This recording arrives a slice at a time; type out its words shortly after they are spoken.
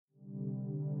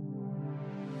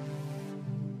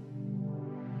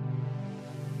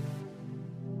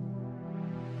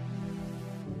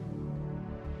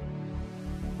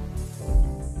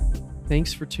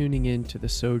Thanks for tuning in to the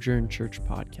Sojourn Church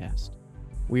podcast.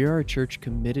 We are a church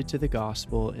committed to the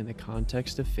gospel in the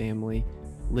context of family,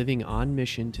 living on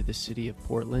mission to the city of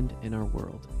Portland and our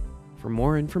world. For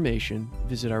more information,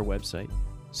 visit our website,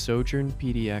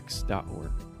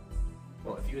 sojournpdx.org.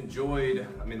 Well, if you enjoyed,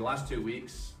 the last 2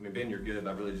 weeks, Ben, you're good,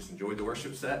 I've really just enjoyed the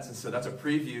worship sets, and so that's a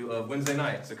preview of Wednesday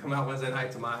night. So come out Wednesday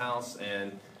night to my house,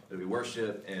 and there'll be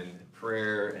worship and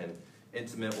prayer and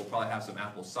intimate. We'll probably have some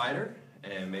apple cider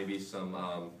and maybe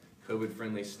some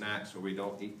COVID-friendly snacks where we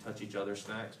don't touch each other's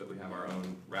snacks, but we have our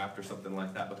own wrapped or something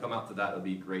like that. But come out to that, it'll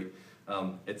be great.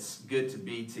 It's good to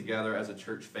be together as a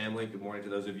church family. Good morning to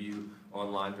those of you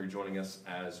online who are joining us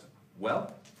as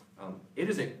well. It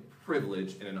is a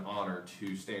privilege and an honor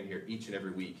to stand here each and every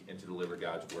week and to deliver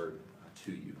God's word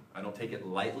to you. I don't take it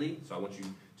lightly, so I want you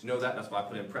to know that. That's why I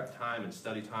put in prep time and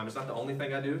study time. It's not the only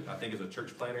thing I do. I think as a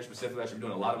church planner specifically, I should be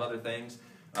doing a lot of other things.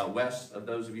 Wes, of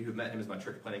those of you who've met him, is my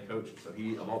church planning coach, so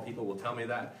he, of all people, will tell me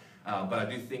that. But I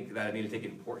do think that I need to take it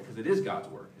important because it is God's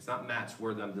word. It's not Matt's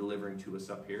word that I'm delivering to us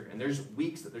up here. And there's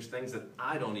weeks that there's things that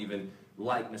I don't even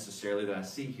like necessarily that I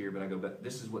see here, but I go, but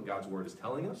this is what God's word is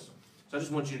telling us. So I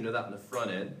just want you to know that in the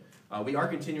front end. We are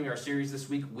continuing our series this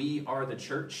week, We Are the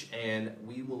Church, and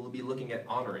we will be looking at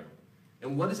honoring.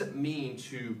 And what does it mean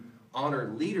to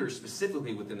honor leaders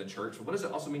specifically within the church? What does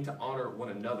it also mean to honor one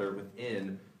another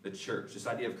within the church? This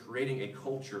idea of creating a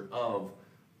culture of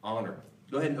honor.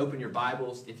 Go ahead and open your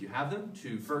Bibles, if you have them,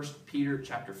 to 1 Peter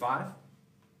chapter 5.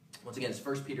 Once again, it's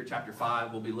 1 Peter chapter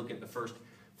 5. We'll be looking at the first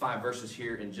 5 verses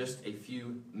here in just a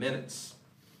few minutes.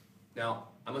 Now,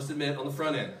 I must admit, on the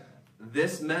front end,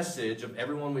 this message of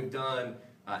everyone we've done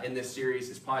in this series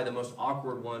is probably the most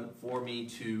awkward one for me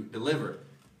to deliver.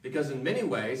 Because in many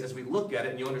ways, as we look at it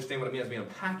and you understand what it means as we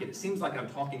unpack it, it seems like I'm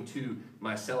talking to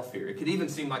myself here. It could even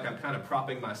seem like I'm kind of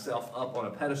propping myself up on a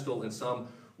pedestal in some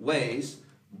ways,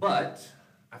 but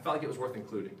I felt like it was worth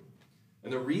including.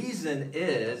 And the reason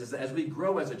is that as we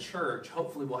grow as a church,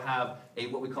 hopefully we'll have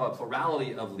what we call a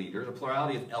plurality of leaders, a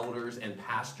plurality of elders and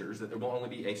pastors, that there won't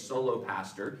only be a solo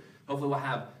pastor. Hopefully we'll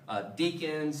have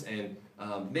deacons and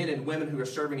men and women who are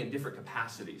serving in different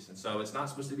capacities. And so it's not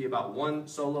supposed to be about one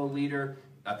solo leader.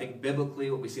 I think biblically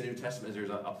what we see in the New Testament is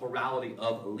there's a plurality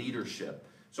of leadership.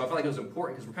 So I feel like it was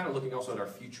important because we're kind of looking also at our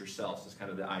future selves. That's kind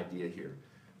of the idea here.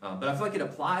 But I feel like it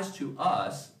applies to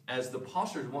us as the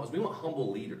postures we want. We want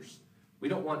humble leaders. We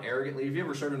don't want arrogant leaders. If you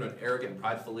ever served under an arrogant and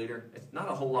prideful leader, it's not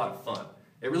a whole lot of fun.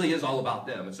 It really is all about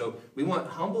them. And so we want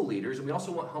humble leaders, and we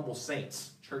also want humble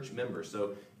saints, church members.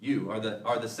 So you are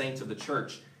the saints of the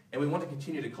church, and we want to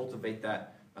continue to cultivate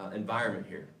that environment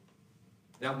here.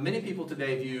 Now, many people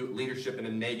today view leadership in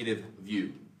a negative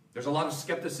view. There's a lot of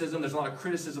skepticism. There's a lot of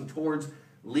criticism towards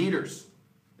leaders.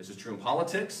 This is true in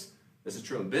politics. This is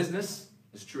true in business.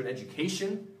 This is true in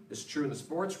education. This is true in the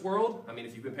sports world.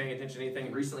 If you've been paying attention to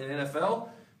anything recently in the NFL,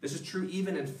 this is true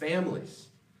even in families.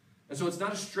 And so it's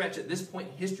not a stretch at this point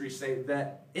in history to say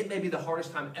that it may be the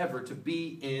hardest time ever to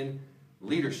be in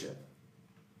leadership.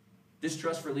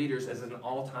 Distrust for leaders is at an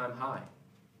all-time high.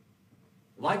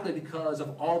 Likely because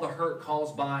of all the hurt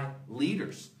caused by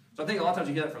leaders. So I think a lot of times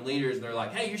you hear that from leaders and they're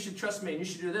like, hey, you should trust me and you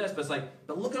should do this. But it's like,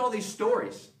 but look at all these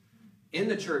stories in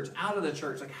the church, out of the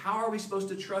church. Like, how are we supposed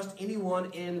to trust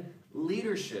anyone in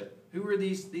leadership? Who are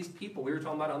these people? We were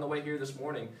talking about it on the way here this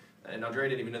morning. And Andrea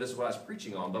didn't even know this is what I was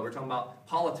preaching on, but we're talking about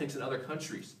politics in other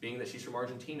countries, being that she's from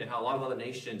Argentina, how a lot of other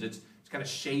nations, it's kind of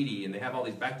shady, and they have all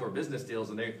these backdoor business deals,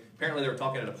 and apparently they were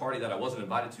talking at a party that I wasn't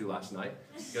invited to last night,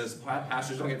 because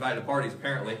pastors don't get invited to parties,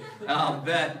 apparently,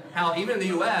 that how even in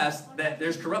the U.S., that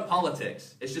there's corrupt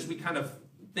politics. It's just we kind of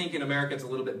think in America it's a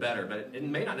little bit better, but it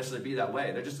may not necessarily be that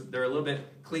way. They're a little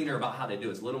bit cleaner about how they do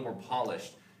it. It's a little more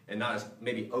polished and not as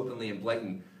maybe openly and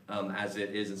blatant as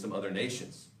it is in some other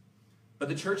nations. But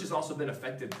the church has also been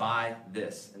affected by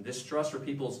this. And distrust for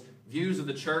people's views of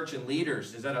the church and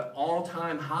leaders is at an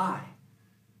all-time high.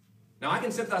 Now, I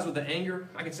can sympathize with the anger.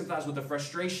 I can sympathize with the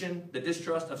frustration, the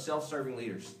distrust of self-serving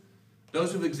leaders.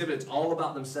 Those who've exhibited it's all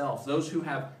about themselves. Those who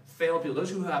have failed people. Those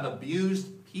who have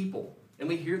abused people. And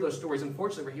we hear those stories.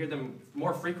 Unfortunately, we hear them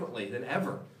more frequently than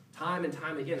ever. Time and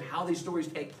time again, how these stories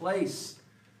take place.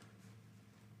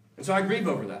 And so I grieve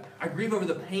over that. I grieve over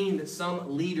the pain that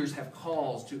some leaders have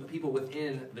caused to the people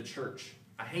within the church.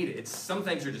 I hate it. Some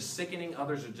things are just sickening.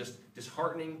 Others are just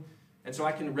disheartening. And so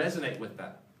I can resonate with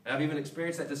that. And I've even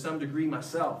experienced that to some degree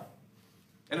myself.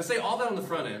 And I say all that on the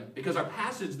front end because our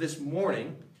passage this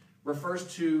morning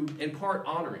refers to, in part,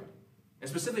 honoring. And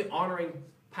specifically honoring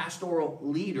pastoral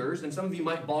leaders. And some of you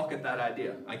might balk at that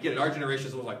idea. I get it. Our generation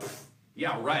is a little like,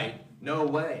 yeah, right. No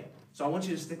way. So I want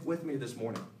you to stick with me this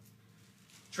morning.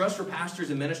 Trust for pastors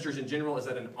and ministers in general is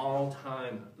at an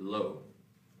all-time low.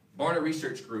 Barna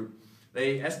Research Group,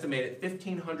 they estimated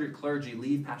 1,500 clergy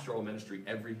leave pastoral ministry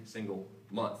every single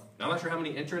month. Now, I'm not sure how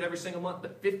many enter it every single month,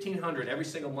 but 1,500 every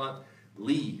single month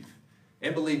leave.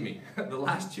 And believe me, the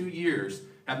last 2 years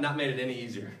have not made it any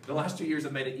easier. The last 2 years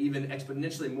have made it even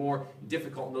exponentially more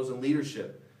difficult in those in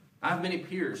leadership. I have many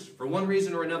peers, for one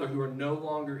reason or another, who are no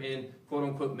longer in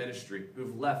quote-unquote ministry,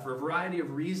 who've left for a variety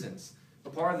of reasons.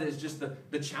 But part of it is just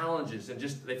the challenges, and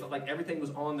just they felt like everything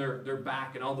was on their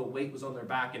back, and all the weight was on their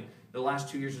back, and the last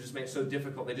 2 years have just made it so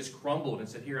difficult. They just crumbled and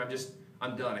said, here,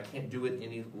 I'm done. I can't do it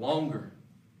any longer.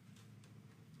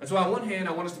 And so on one hand,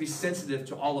 I want us to be sensitive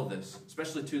to all of this,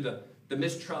 especially to the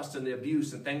mistrust and the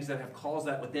abuse and things that have caused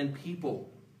that within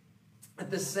people. At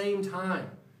the same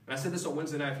time, and I said this on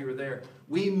Wednesday night if you were there,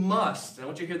 we must, and I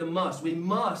want you to hear the must, we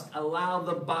must allow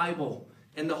the Bible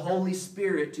and the Holy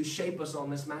Spirit to shape us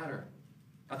on this matter.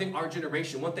 I think our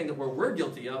generation, one thing that we're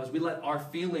guilty of is we let our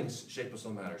feelings shape us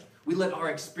on matters. We let our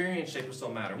experience shape us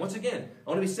on matters. Once again, I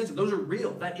want to be sensitive. Those are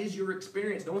real. That is your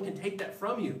experience. No one can take that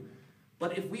from you.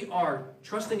 But if we are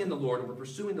trusting in the Lord and we're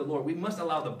pursuing the Lord, we must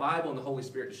allow the Bible and the Holy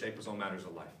Spirit to shape us on matters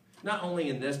of life. Not only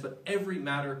in this, but every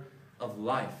matter of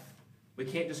life. We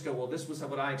can't just go, well, this was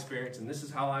what I experienced and this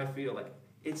is how I feel. Like,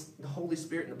 it's the Holy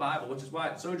Spirit in the Bible, which is why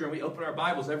at Sojourn we open our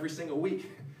Bibles every single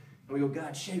week. And we go,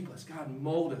 God, shape us. God,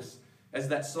 mold us. As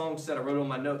that song said, I wrote on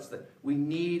my notes that we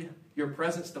need your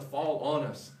presence to fall on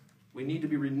us. We need to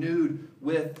be renewed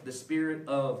with the Spirit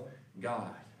of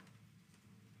God.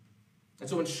 And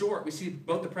so in short, we see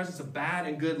both the presence of bad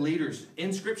and good leaders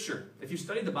in Scripture. If you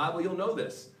study the Bible, you'll know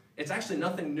this. It's actually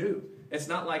nothing new. It's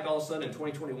not like all of a sudden in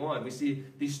 2021 we see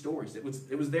these stories. It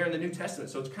was there in the New Testament,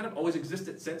 so it's kind of always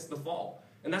existed since the fall.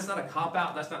 And that's not a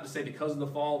cop-out. That's not to say because of the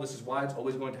fall, this is why it's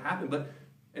always going to happen. But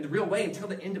in the real way, until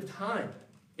the end of time,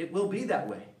 it will be that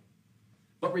way.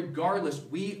 But regardless,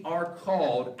 we are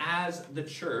called as the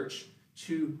church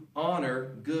to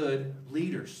honor good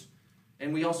leaders.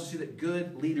 And we also see that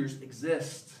good leaders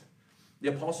exist. The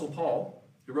Apostle Paul,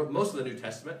 who wrote most of the New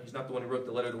Testament, he's not the one who wrote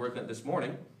the letter to the Corinthians this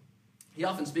morning, he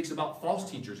often speaks about false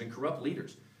teachers and corrupt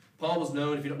leaders. Paul was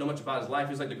known, if you don't know much about his life,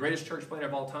 he was like the greatest church planter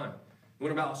of all time. He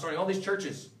went about starting all these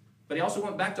churches, but he also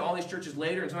went back to all these churches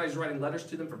later, and somebody's writing letters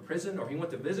to them from prison, or he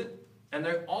went to visit, and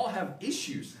they all have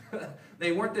issues.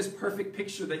 They weren't this perfect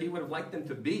picture that he would have liked them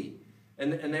to be.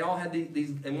 And they all had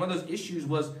these, and one of those issues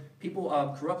was people,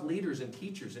 corrupt leaders and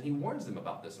teachers, and he warns them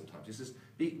about this sometimes. He says,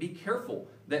 be careful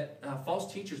that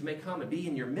false teachers may come and be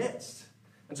in your midst.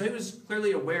 And so he was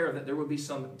clearly aware that there would be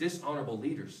some dishonorable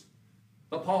leaders.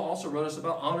 But Paul also wrote us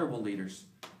about honorable leaders.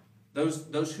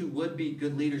 Those who would be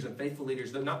good leaders and faithful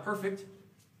leaders. They're not perfect,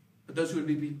 but those who would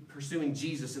be pursuing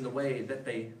Jesus in the way that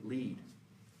they lead.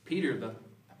 Peter, the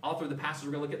author of the passage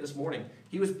we're going to look at this morning,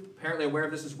 he was apparently aware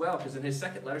of this as well, because in his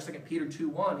second letter, 2 Peter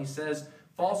 2:1, he says,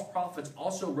 false prophets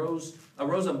also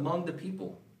arose among the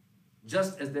people,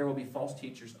 just as there will be false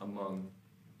teachers among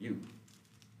you.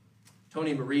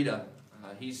 Tony Merida,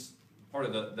 he's part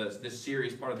of this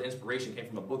series, part of the inspiration came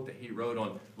from a book that he wrote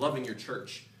on loving your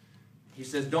church. He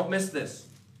says, don't miss this.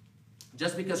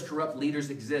 Just because corrupt leaders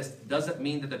exist doesn't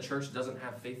mean that the church doesn't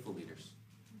have faithful leaders.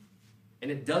 And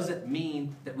it doesn't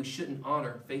mean that we shouldn't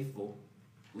honor faithful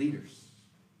leaders.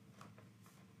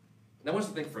 Now I want us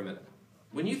to think for a minute.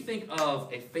 When you think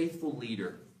of a faithful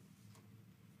leader,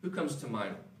 who comes to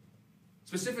mind?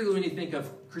 Specifically when you think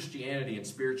of Christianity and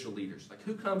spiritual leaders. Like,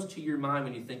 who comes to your mind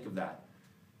when you think of that?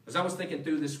 As I was thinking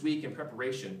through this week in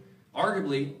preparation,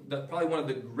 arguably probably one of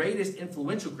the greatest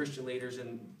influential Christian leaders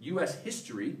in U.S.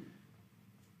 history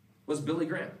was Billy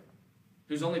Graham,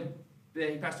 he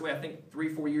passed away, I think,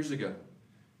 3-4 years ago.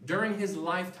 During his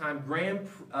lifetime, Graham,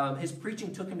 his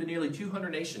preaching took him to nearly 200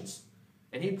 nations.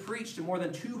 And he preached to more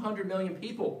than 200 million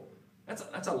people.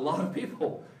 That's a lot of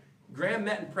people. Graham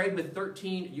met and prayed with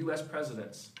 13 U.S.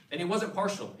 presidents. And he wasn't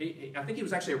partial. I think he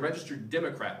was actually a registered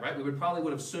Democrat, right? We probably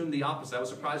would have assumed the opposite. I was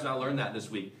surprised when I learned that this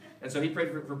week. And so he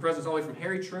prayed for presidents all the way from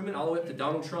Harry Truman all the way up to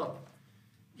Donald Trump.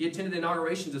 He attended the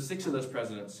inaugurations of 6 of those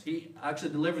presidents. He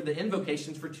actually delivered the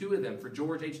invocations for 2 of them, for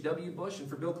George H.W. Bush and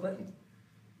for Bill Clinton.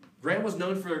 Graham was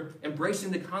known for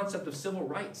embracing the concept of civil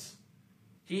rights.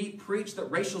 He preached that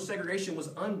racial segregation was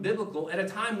unbiblical at a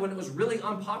time when it was really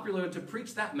unpopular to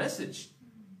preach that message.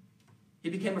 He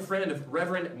became a friend of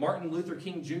Reverend Martin Luther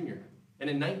King Jr. And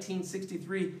in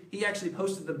 1963, he actually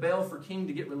posted the bail for King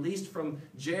to get released from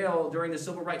jail during the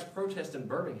civil rights protest in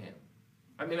Birmingham.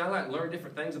 I mean, I learned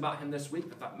different things about him this week.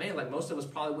 I thought, man, most of us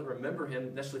probably wouldn't remember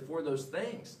him necessarily for those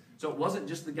things. So it wasn't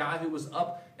just the guy who was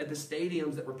up at the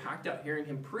stadiums that were packed out hearing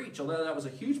him preach, although that was a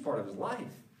huge part of his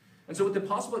life. And so with the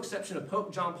possible exception of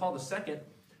Pope John Paul II,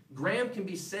 Graham can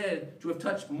be said to have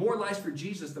touched more lives for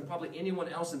Jesus than probably anyone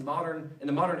else in the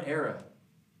modern era,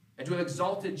 and to have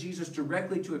exalted Jesus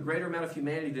directly to a greater amount of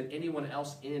humanity than anyone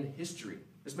else in history.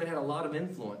 This man had a lot of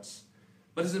influence.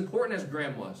 But as important as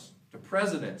Graham was, to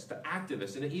presidents, to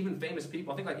activists, and even famous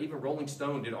people, I think like even Rolling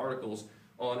Stone did articles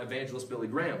on evangelist Billy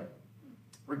Graham.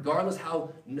 Regardless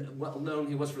how well known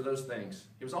he was for those things,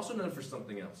 he was also known for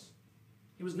something else.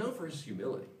 He was known for his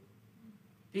humility.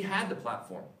 He had the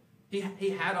platform. He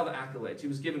had all the accolades. He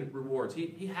was given rewards.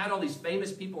 He had all these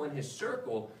famous people in his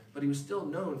circle, but he was still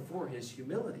known for his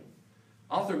humility.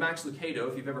 Author Max Lucado,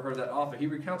 if you've ever heard of that author, he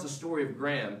recounts a story of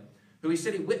Graham, who he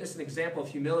said he witnessed an example of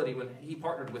humility when he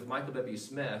partnered with Michael W.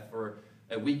 Smith for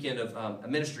a weekend of a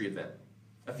ministry event.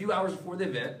 A few hours before the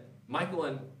event, Michael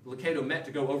and Lucado met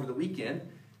to go over the weekend.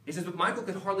 He says, but Michael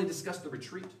could hardly discuss the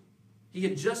retreat. He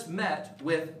had just met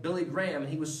with Billy Graham,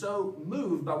 and he was so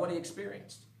moved by what he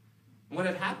experienced. And what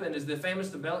had happened is the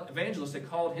famous evangelist had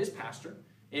called his pastor,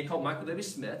 and he called Michael W.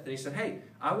 Smith, and he said, hey,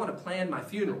 I want to plan my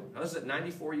funeral. Now, this is at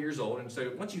 94 years old, and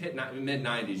so once you hit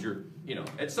mid-90s, you're,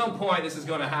 at some point this is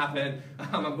going to happen.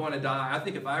 I'm going to die. I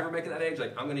think if I ever make it that age,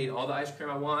 like, I'm going to eat all the ice cream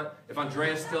I want. If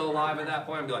Andrea's still alive at that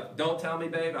point, I'm going to be like, don't tell me,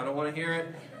 babe. I don't want to hear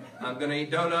it. I'm going to eat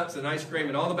donuts and ice cream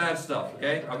and all the bad stuff,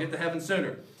 okay? I'll get to heaven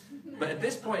sooner. But at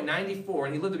this point, 94,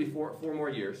 and he lived to be four more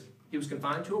years, he was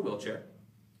confined to a wheelchair.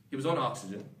 He was on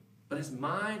oxygen, but his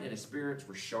mind and his spirits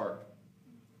were sharp.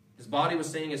 His body was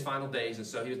seeing his final days, and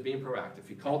so he was being proactive.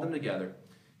 He called them together, and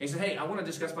he said, hey, I want to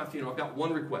discuss my funeral. I've got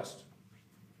one request.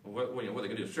 Well, what are they going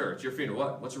to do? Sure, it's your funeral.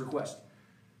 What? What's the request?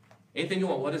 Anything you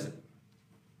want. What is it?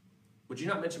 Would you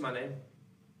not mention my name?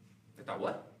 I thought,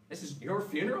 what? This is your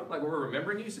funeral? Like we're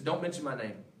remembering you? He said, don't mention my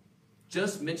name.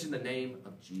 Just mention the name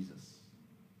of Jesus.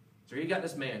 So here you got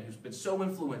this man who's been so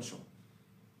influential,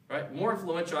 right? More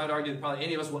influential, I'd argue, than probably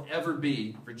any of us will ever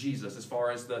be for Jesus as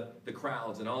far as the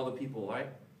crowds and all the people, right?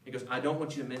 He goes, I don't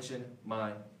want you to mention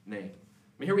my name.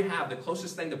 I mean, here we have the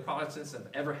closest thing the Protestants have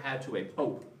ever had to a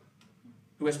pope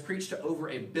who has preached to over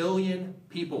 1 billion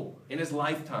people in his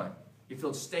lifetime. He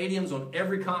filled stadiums on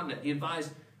every continent. He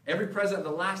advised every president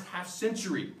of the last half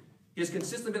century. He has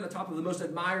consistently been at the top of the most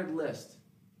admired list.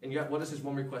 And yet, what is his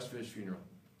one request for his funeral?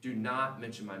 Do not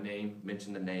mention my name,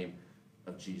 mention the name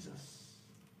of Jesus.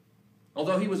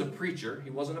 Although he was a preacher, he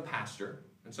wasn't a pastor,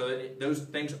 and so those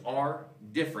things are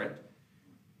different.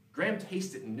 Graham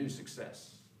tasted and knew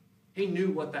success. He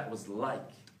knew what that was like,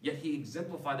 yet he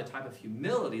exemplified the type of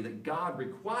humility that God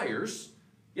requires,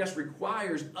 yes,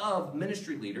 requires of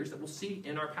ministry leaders that we'll see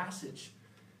in our passage.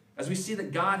 As we see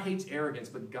that God hates arrogance,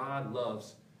 but God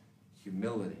loves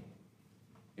humility.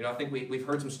 I think we've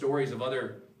heard some stories of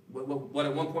other, what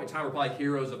at one point in time were probably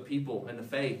heroes of people in the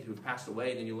faith who have passed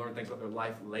away, and then you learn things about their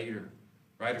life later,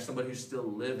 right? Or somebody who's still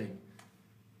living.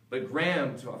 But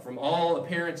Graham, from all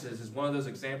appearances, is one of those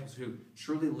examples who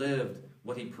truly lived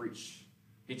what he preached.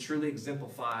 He truly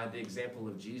exemplified the example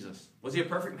of Jesus. Was he a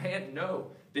perfect man? No.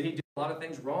 Did he do a lot of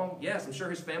things wrong? Yes. I'm sure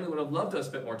his family would have loved to have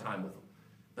spent more time with him.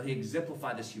 But he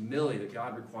exemplified this humility that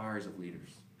God requires of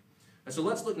leaders. And so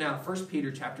let's look now at 1 Peter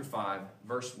chapter 5,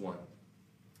 verse 1.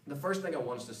 The first thing I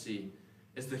want us to see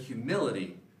is the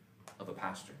humility of a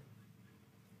pastor.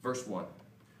 Verse 1.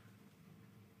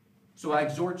 So I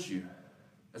exhort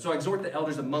the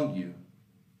elders among you,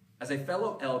 as a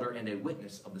fellow elder and a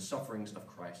witness of the sufferings of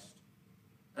Christ,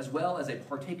 as well as a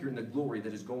partaker in the glory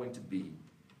that is going to be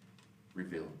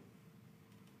revealed.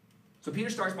 So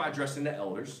Peter starts by addressing the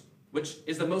elders, which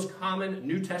is the most common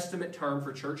New Testament term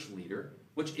for church leader,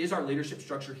 which is our leadership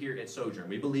structure here at Sojourn.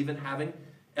 We believe in having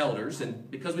elders,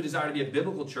 and because we desire to be a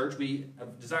biblical church, we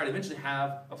desire to eventually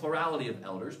have a plurality of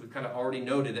elders. We've kind of already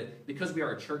noted that because we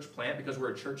are a church plant, because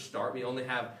we're a church start, we only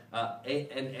have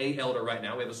an elder right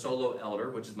now. We have a solo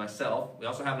elder, which is myself. We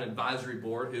also have an advisory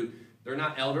board who, they're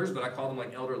not elders, but I call them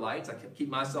like elder lights. I keep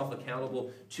myself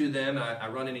accountable to them. I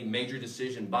run any major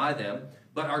decision by them.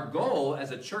 But our goal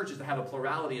as a church is to have a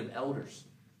plurality of elders.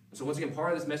 And so once again,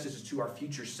 part of this message is to our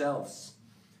future selves.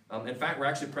 In fact, we're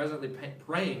actually presently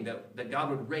praying that God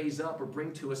would raise up or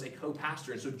bring to us a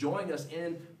co-pastor. And so join us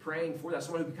in praying for that,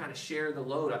 someone who can kind of share the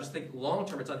load. I just think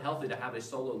long-term it's unhealthy to have a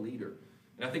solo leader.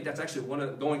 And I think that's actually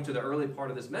going to the early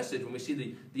part of this message, when we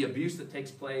see the abuse that takes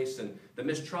place and the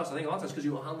mistrust. I think a lot of times because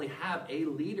you will only have a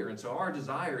leader. And so our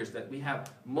desire is that we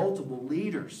have multiple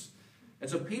leaders. And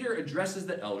so Peter addresses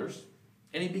the elders,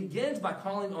 and he begins by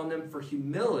calling on them for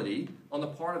humility on the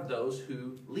part of those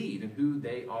who lead and who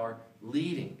they are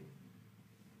leading.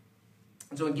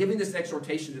 And so in giving this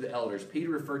exhortation to the elders, Peter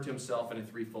referred to himself in a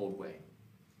threefold way.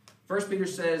 First, Peter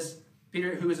says,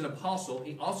 Peter, who is an apostle,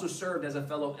 he also served as a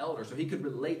fellow elder, so he could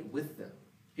relate with them.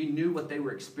 He knew what they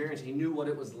were experiencing. He knew what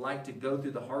it was like to go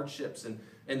through the hardships and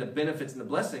the benefits and the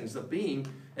blessings of being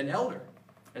an elder.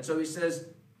 And so he says,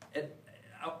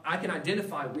 I can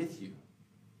identify with you.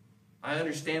 I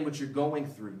understand what you're going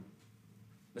through.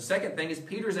 The second thing is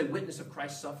Peter is a witness of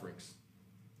Christ's sufferings.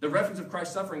 The reference of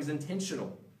Christ's suffering is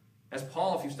intentional. As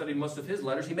Paul, if you've studied most of his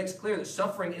letters, he makes clear that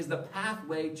suffering is the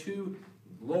pathway to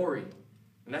glory.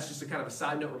 And that's just a kind of a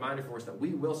side note reminder for us that we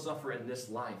will suffer in this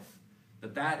life.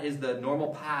 That is the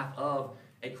normal path of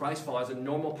a Christ follower, as a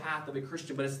normal path of a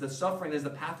Christian. But it's the suffering that is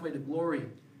the pathway to glory.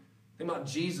 Think about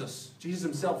Jesus. Jesus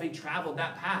himself, he traveled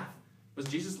that path. Was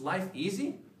Jesus' life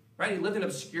easy? Right? He lived in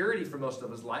obscurity for most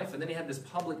of his life, and then he had this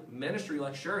public ministry.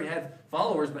 Like, sure, he had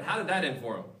followers, but how did that end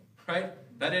for him? Right?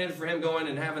 That ended for him going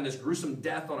and having this gruesome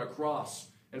death on a cross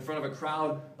in front of a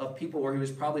crowd of people where he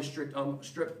was probably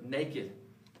stripped naked.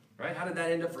 Right? How did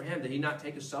that end up for him? Did he not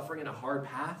take a suffering in a hard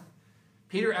path?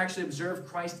 Peter actually observed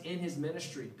Christ in his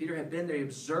ministry. Peter had been there. He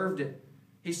observed it.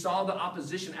 He saw the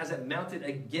opposition as it mounted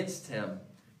against him.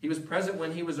 He was present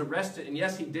when he was arrested. And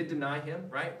yes, he did deny him,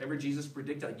 right? Remember Jesus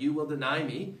predicted, you will deny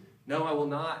me. No, I will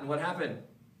not. And what happened?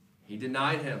 He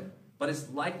denied him. But it's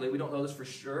likely, we don't know this for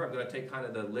sure. I'm going to take kind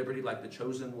of the liberty like the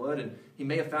chosen would. And he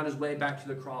may have found his way back to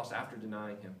the cross after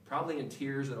denying him. Probably in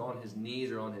tears and on his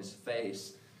knees or on his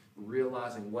face,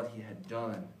 realizing what he had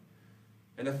done.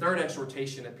 And the third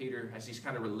exhortation that Peter, as he's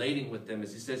kind of relating with them,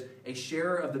 is he says, a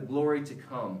sharer of the glory to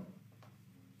come.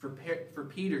 For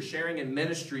Peter, sharing in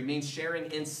ministry means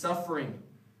sharing in suffering.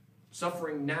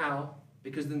 Suffering now,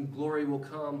 because then glory will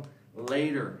come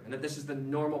later. And that this is the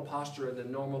normal posture and the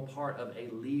normal part of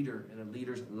a leader and a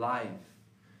leader's life.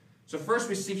 So first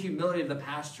we see humility of the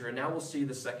pastor, and now we'll see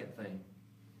the second thing.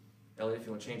 Elliot, if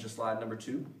you want to change the slide, number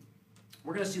 2.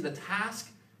 We're going to see the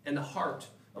task and the heart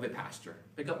of a pastor.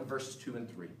 Pick up in verses 2 and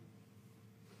 3. It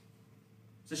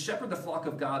says, shepherd the flock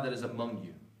of God that is among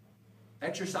you,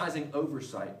 exercising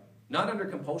oversight, not under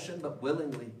compulsion, but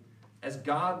willingly, as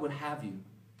God would have you,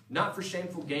 not for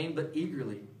shameful gain, but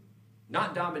eagerly,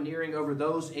 not domineering over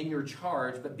those in your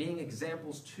charge, but being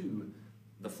examples to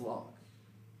the flock.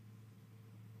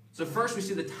 So first we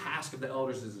see the task of the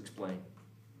elders is explained.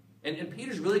 And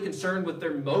Peter's really concerned with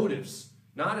their motives,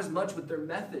 not as much with their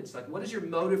methods. Like, what is your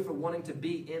motive for wanting to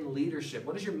be in leadership?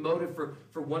 What is your motive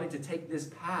for wanting to take this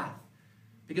path?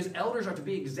 Because elders are to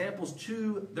be examples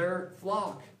to their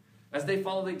flock as they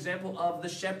follow the example of the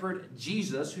shepherd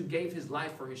Jesus who gave his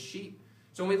life for his sheep.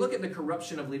 So when we look at the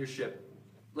corruption of leadership,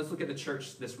 let's look at the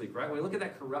church this week, right? When we look at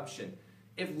that corruption,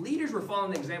 if leaders were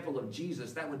following the example of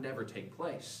Jesus, that would never take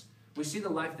place. We see the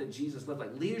life that Jesus lived.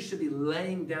 Like, leaders should be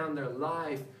laying down their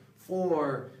life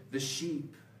for the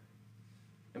sheep.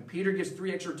 And Peter gives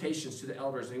 3 exhortations to the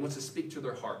elders, and he wants to speak to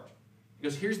their heart. He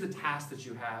goes, here's the task that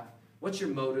you have. What's your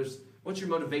motives? What's your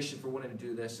motivation for wanting to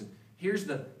do this? And here's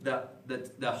the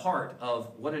heart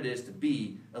of what it is to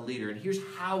be a leader. And here's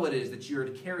how it is that you're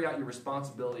to carry out your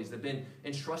responsibilities that have been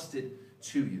entrusted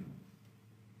to you.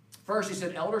 First, he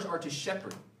said, elders are to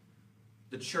shepherd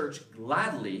the church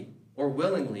gladly or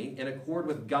willingly in accord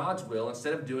with God's will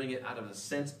instead of doing it out of a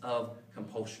sense of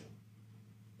compulsion.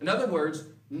 In other words,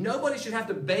 nobody should have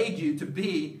to beg you to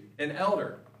be an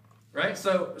elder, right?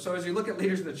 So as you look at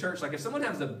leaders in the church, like if someone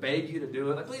has to beg you to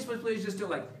do it, like please just do it.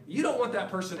 Like, you don't want that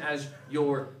person as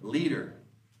your leader.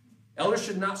 Elders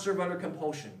should not serve under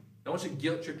compulsion. No one should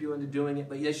guilt trip you into doing it,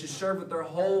 but they should serve with their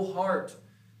whole heart,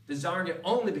 desiring it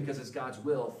only because it's God's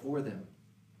will for them.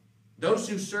 Those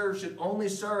who serve should only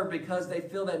serve because they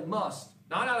feel they must.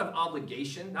 Not out of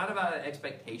obligation, not out of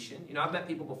expectation. You know, I've met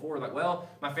people before like, well,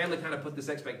 my family kind of put this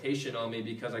expectation on me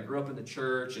because I grew up in the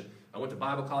church and I went to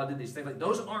Bible college, did these things. Like,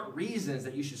 those aren't reasons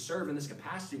that you should serve in this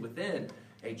capacity within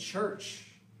a church.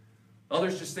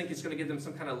 Others just think it's going to give them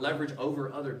some kind of leverage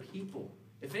over other people.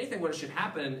 If anything, what should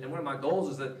happen, and one of my goals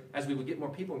is that as we would get more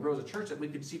people and grow as a church, that we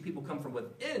could see people come from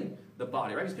within the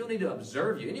body, right? Because people need to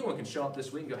observe you. Anyone can show up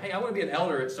this week and go, hey, I want to be an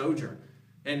elder at Sojourn.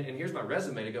 And here's my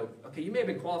resume to go, okay, you may have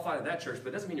been qualified at that church, but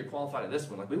it doesn't mean you're qualified at this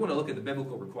one. Like, we want to look at the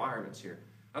biblical requirements here.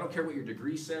 I don't care what your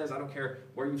degree says. I don't care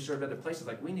where you've served other places.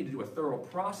 Like, we need to do a thorough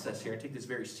process here and take this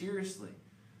very seriously.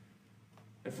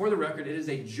 And for the record, it is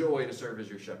a joy to serve as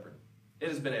your shepherd. It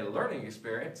has been a learning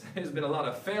experience. It has been a lot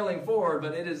of failing forward,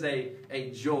 but it is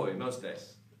a joy most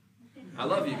days. I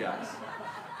love you guys.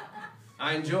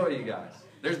 I enjoy you guys.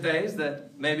 There's days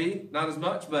that maybe not as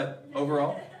much, but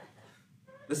overall.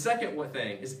 The second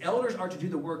thing is elders are to do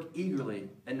the work eagerly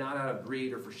and not out of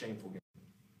greed or for shameful gain.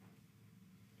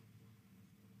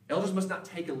 Elders must not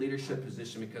take a leadership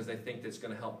position because they think that's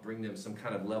going to help bring them some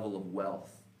kind of level of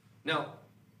wealth. Now,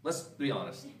 let's be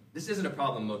honest. This isn't a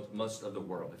problem most of the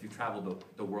world, if you travel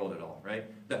the world at all, right?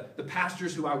 The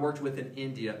pastors who I worked with in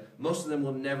India, most of them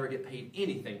will never get paid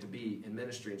anything to be in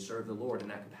ministry and serve the Lord in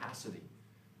that capacity.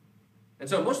 And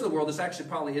so most of the world, this actually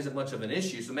probably isn't much of an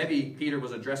issue. So maybe Peter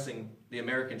was addressing the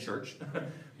American church,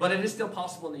 but it is still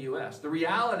possible in the U.S. The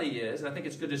reality is, and I think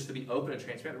it's good just to be open and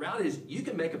transparent, the reality is you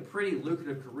can make a pretty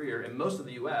lucrative career in most of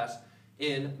the U.S.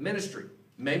 in ministry.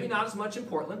 Maybe not as much in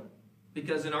Portland,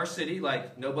 because in our city,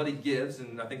 like, nobody gives,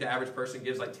 and I think the average person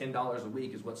gives like $10 a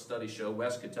week is what studies show.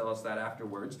 Wes could tell us that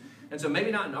afterwards. And so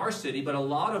maybe not in our city, but a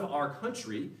lot of our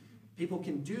country, people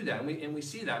can do that, and we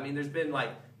see that. I mean, there's been like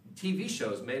TV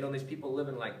shows made on these people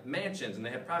living like mansions, and they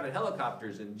have private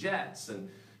helicopters and jets, and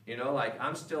you know, like,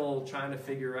 I'm still trying to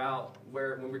figure out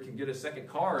when we can get a second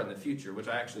car in the future, which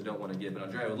I actually don't want to get, but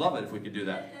Andrea would love it if we could do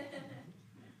that.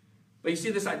 But you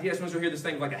see this idea, sometimes we'll hear this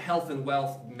thing like a health and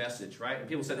wealth message, right? And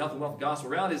people said health and wealth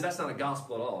gospel. The reality is that's not a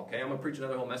gospel at all, okay? I'm going to preach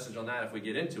another whole message on that if we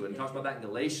get into it, and talks about that in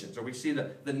Galatians, or we see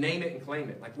the name it and claim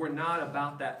it. Like, we're not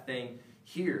about that thing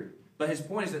here. But his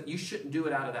point is that you shouldn't do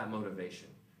it out of that motivation.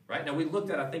 Right? Now, we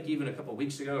looked at, I think, even a couple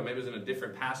weeks ago, or maybe it was in a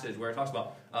different passage, where it talks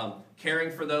about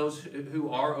caring for those who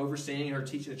are overseeing or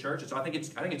teaching the church. And so I think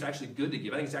it's actually good to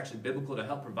give. I think it's actually biblical to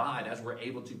help provide as we're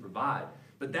able to provide.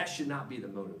 But that should not be the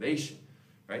motivation.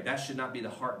 Right? That should not be the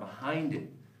heart behind it.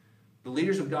 The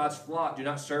leaders of God's flock do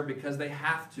not serve because they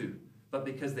have to, but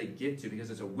because they get to, because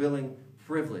it's a willing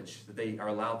privilege that they are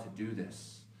allowed to do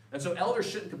this. And so elders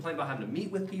shouldn't complain about having to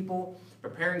meet with people,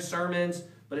 preparing sermons,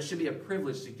 but it should be a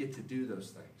privilege to get to do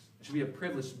those things. It should be a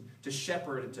privilege to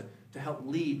shepherd and to help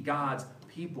lead God's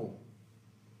people.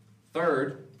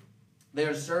 Third, they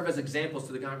are to serve as examples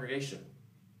to the congregation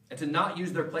and to not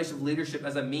use their place of leadership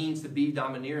as a means to be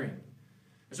domineering.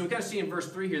 And so we kind of see in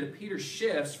verse 3 here that Peter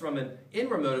shifts from an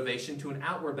inward motivation to an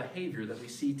outward behavior that we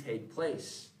see take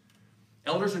place.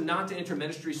 Elders are not to enter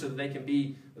ministry so that they can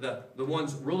be the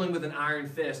ones ruling with an iron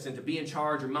fist and to be in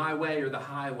charge, or my way or the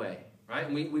highway. Right?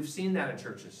 And we've seen that in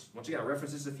churches. Once again, I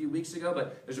referenced this a few weeks ago,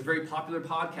 but there's a very popular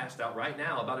podcast out right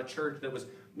now about a church that was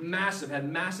massive, had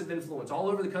massive influence all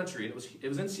over the country. And it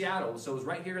was in Seattle, so it was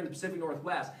right here in the Pacific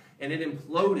Northwest, and it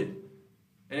imploded.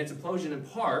 And its implosion, in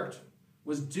part,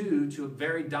 was due to a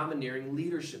very domineering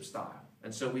leadership style.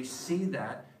 And so we see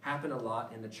that happen a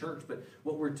lot in the church. But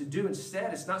what we're to do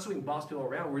instead, it's not so we can boss people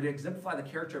around. We're to exemplify the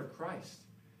character of Christ.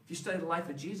 If you study the life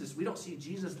of Jesus, we don't see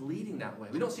Jesus leading that way.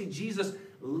 We don't see Jesus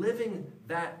living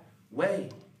that way.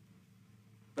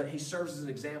 But he serves as an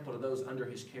example to those under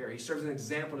his care. He serves as an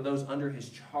example to those under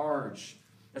his charge.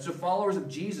 And so followers of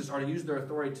Jesus are to use their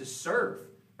authority to serve.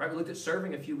 Right? We looked at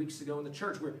serving a few weeks ago in the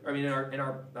church. In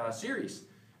our series.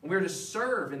 And we're to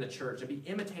serve in the church and be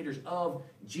imitators of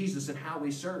Jesus and how we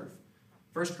serve.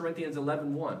 1 Corinthians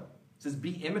 11:1 says,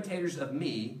 "Be imitators of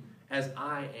me as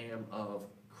I am of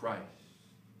Christ."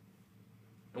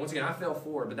 And once again, I fell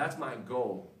forward, but that's my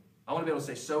goal. I want to be able to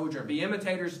say Sojourn. Be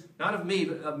imitators, not of me,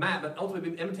 but of Matt, but ultimately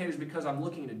be imitators because I'm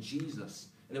looking to Jesus.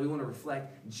 And then we want to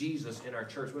reflect Jesus in our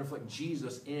church. We want to reflect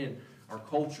Jesus in our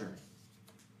culture.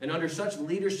 And under such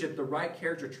leadership, the right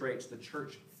character traits, the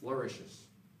church flourishes.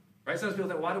 Right? Sometimes people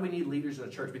think, why do we need leaders in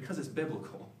the church? Because it's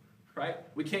biblical. Right?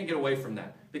 We can't get away from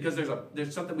that. Because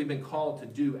there's something we've been called to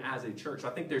do as a church. So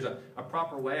I think there's a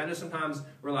proper way. I know sometimes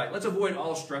we're like, let's avoid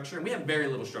all structure. And we have very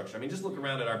little structure. I mean, just look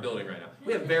around at our building right now.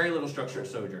 We have very little structure at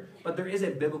Sojourn. But there is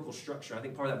a biblical structure. I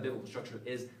think part of that biblical structure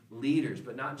is leaders,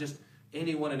 but not just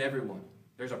anyone and everyone.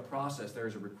 There's a process. There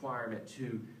is a requirement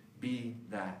to be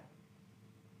that.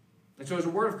 And so as a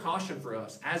word of caution for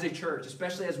us as a church,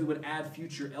 especially as we would add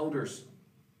future elders,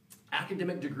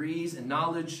 academic degrees and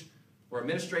knowledge or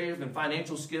administrative and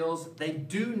financial skills, they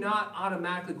do not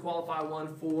automatically qualify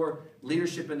one for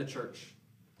leadership in the church.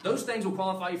 Those things will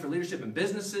qualify you for leadership in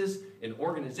businesses, in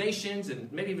organizations,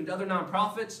 and maybe even other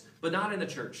nonprofits, but not in the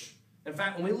church. In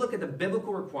fact, when we look at the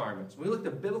biblical requirements, when we look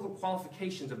at the biblical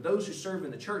qualifications of those who serve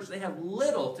in the church, they have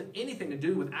little to anything to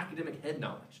do with academic head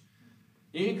knowledge.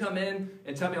 You can come in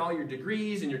and tell me all your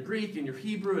degrees and your Greek and your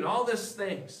Hebrew and all these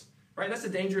things. Right? That's a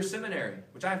dangerous seminary,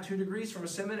 which I have 2 degrees from a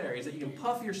seminary, is that you can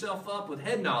puff yourself up with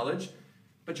head knowledge,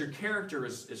 but your character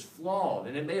is flawed,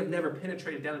 and it may have never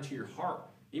penetrated down into your heart.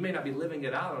 You may not be living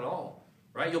it out at all.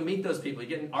 Right? You'll meet those people. You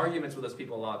get in arguments with those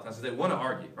people a lot of times because they want to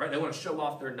argue. Right? They want to show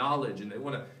off their knowledge, and they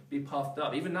want to be puffed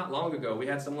up. Even not long ago, we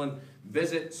had someone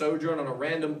visit Sojourn on a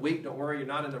random week. Don't worry, you're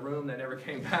not in the room. They never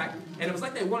came back. And it was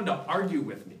like they wanted to argue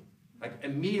with me. Like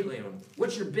immediately.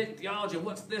 What's your bent theology?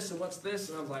 What's this and what's this?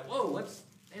 And I was like, whoa,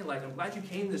 man, like, I'm glad you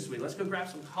came this week. Let's go grab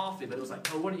some coffee. But it was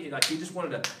like, oh, what do you, like, he just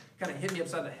wanted to kind of hit me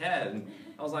upside the head. And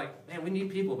I was like, man, we need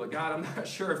people, but God, I'm not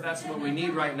sure if that's what we need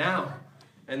right now.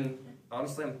 And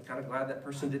honestly, I'm kind of glad that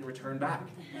person didn't return back.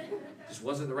 It just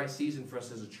wasn't the right season for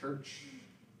us as a church.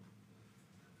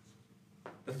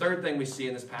 The third thing we see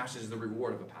in this passage is the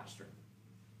reward of a pastor.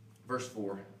 Verse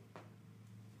 4.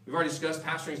 We've already discussed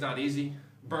pastoring is not easy.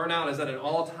 Burnout is at an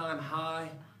all-time high.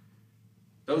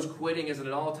 Those quitting is at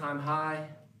an all-time high.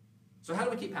 So how do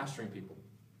we keep pastoring people?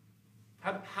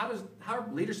 How are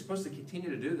leaders supposed to continue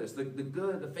to do this? The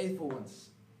good, the faithful ones.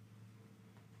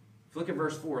 If you look at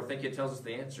verse 4, I think it tells us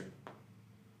the answer.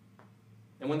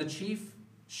 And when the chief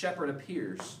shepherd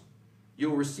appears, you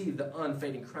will receive the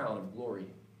unfading crown of glory.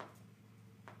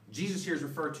 Jesus here is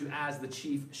referred to as the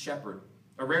chief shepherd,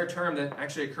 a rare term that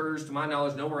actually occurs, to my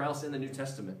knowledge, nowhere else in the New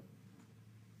Testament.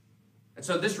 And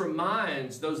so this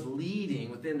reminds those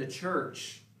leading within the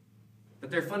church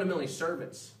that they're fundamentally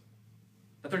servants,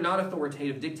 that they're not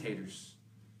authoritative dictators,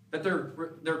 that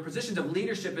their positions of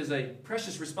leadership is a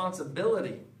precious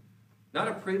responsibility, not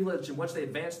a privilege in which they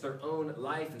advance their own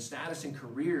life and status and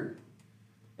career.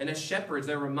 And as shepherds,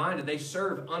 they're reminded they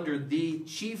serve under the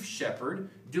chief shepherd,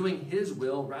 doing his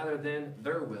will rather than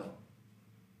their will.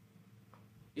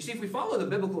 You see, if we follow the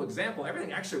biblical example,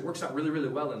 everything actually works out really, really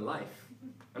well in life.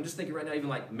 I'm just thinking right now, even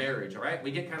like marriage, all right? We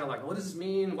get kind of like, what does this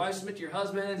mean? Why submit to your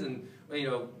husbands and,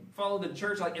 follow the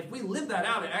church? Like, if we live that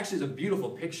out, it actually is a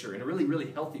beautiful picture and a really,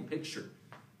 really healthy picture.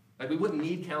 Like, we wouldn't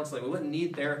need counseling. We wouldn't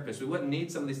need therapists. We wouldn't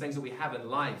need some of these things that we have in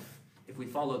life if we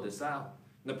followed this out.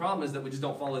 And the problem is that we just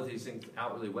don't follow these things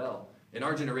out really well. And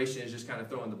our generation is just kind of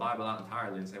throwing the Bible out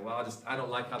entirely and saying, well, I don't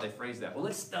like how they phrase that. Well,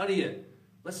 let's study it.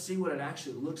 Let's see what it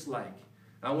actually looks like.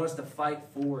 And I want us to fight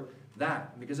for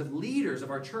that. Because if leaders of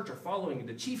our church are following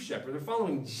the chief shepherd, they're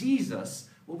following Jesus,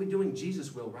 we'll be doing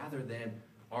Jesus' will rather than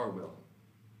our will.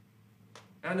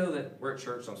 And I know that we're at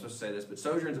church, so I'm supposed to say this, but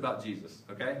Sojourn's about Jesus,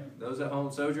 okay? Those at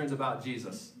home, Sojourn's about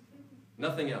Jesus.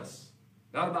 Nothing else.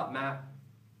 Not about Matt.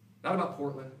 Not about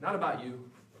Portland. Not about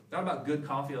you. Not about good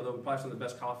coffee, although we probably have some of the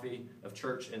best coffee of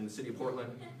church in the city of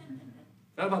Portland.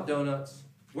 Not about donuts.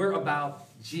 We're about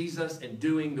Jesus and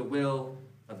doing the will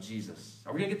of Jesus.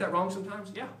 Are we going to get that wrong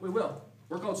sometimes? Yeah, we will.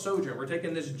 We're called Sojourn. We're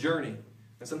taking this journey.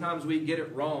 And sometimes we get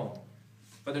it wrong.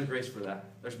 But there's grace for that.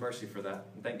 There's mercy for that.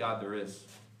 And thank God there is.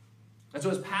 And so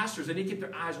as pastors, they need to keep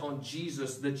their eyes on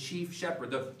Jesus, the chief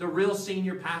shepherd, the real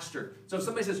senior pastor. So if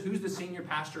somebody says, who's the senior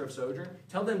pastor of Sojourn?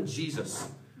 Tell them Jesus.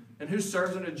 And who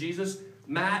serves under Jesus?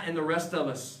 Matt and the rest of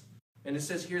us. And it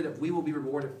says here that we will be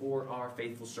rewarded for our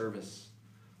faithful service.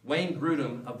 Wayne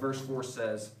Grudem of verse 4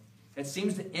 says, it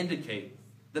seems to indicate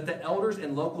that the elders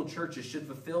in local churches should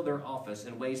fulfill their office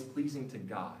in ways pleasing to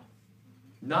God,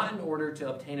 not in order to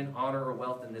obtain an honor or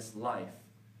wealth in this life,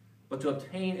 but to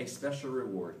obtain a special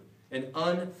reward, an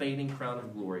unfading crown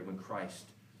of glory when Christ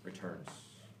returns.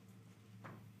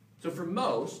 So for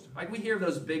most, like we hear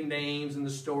those big names and the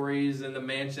stories and the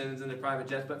mansions and the private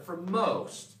jets, but for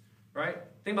most, right?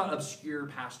 Think about obscure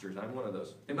pastors. I'm one of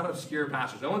those. Think about obscure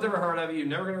pastors. No one's ever heard of you. You're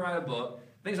never going to write a book.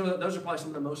 I think those are probably some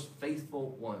of the most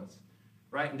faithful ones,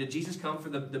 right? And did Jesus come for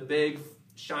the big,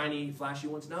 shiny, flashy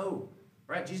ones? No,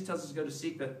 right? Jesus tells us to go to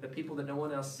seek the people that no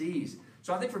one else sees.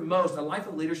 So I think for most, a life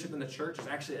of leadership in the church is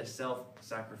actually a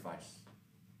self-sacrifice.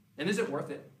 And is it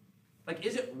worth it? Like,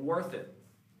 is it worth it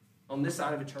on this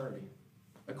side of eternity?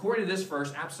 According to this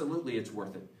verse, absolutely it's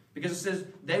worth it. Because it says,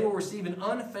 they will receive an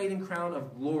unfading crown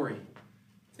of glory.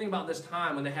 Think about this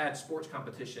time when they had sports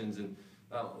competitions and,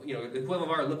 the equivalent of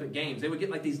our Olympic Games. They would get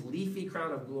like these leafy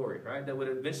crown of glory, right? That would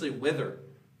eventually wither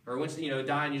or eventually,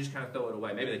 die and you just kind of throw it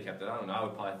away. Maybe they kept it. I don't know. I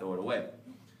would probably throw it away.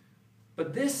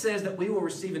 But this says that we will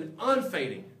receive an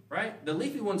unfading, right? The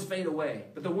leafy ones fade away,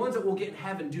 but the ones that we'll get in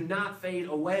heaven do not fade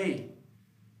away.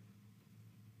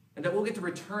 And that we'll get to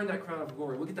return that crown of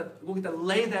glory. We'll get to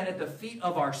lay that at the feet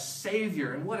of our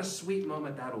Savior. And what a sweet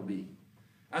moment that'll be.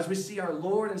 As we see our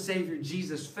Lord and Savior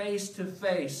Jesus face to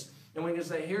face. And we can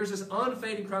say, here's this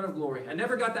unfading crown of glory. I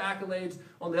never got the accolades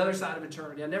on the other side of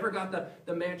eternity. I never got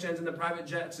the mansions and the private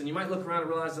jets. And you might look around and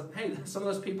realize that, hey, some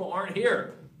of those people aren't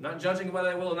here. I'm not judging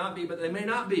whether they will or not be, but they may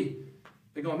not be.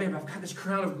 They're going, man, I've got this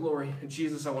crown of glory. And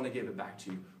Jesus, I want to give it back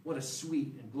to you. What a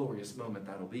sweet and glorious moment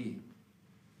that'll be.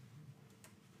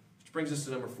 Which brings us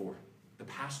to number 4, the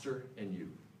pastor and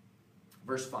you.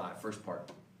 Verse 5, first part.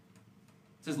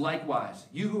 It says, likewise,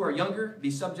 you who are younger, be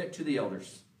subject to the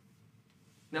elders.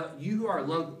 Now, you who are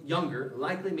younger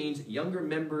likely means younger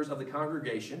members of the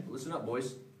congregation. Listen up,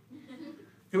 boys.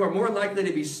 Who are more likely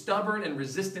to be stubborn and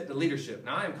resistant to leadership.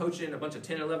 Now, I am coaching a bunch of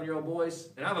 10 and 11-year-old boys,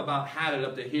 and I've about had it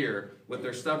up to here with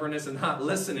their stubbornness and not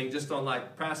listening, just on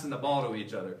like passing the ball to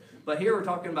each other. But here we're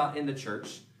talking about in the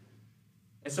church.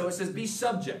 And so it says, be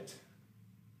subject.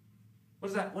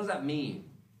 What does that mean?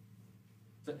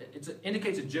 It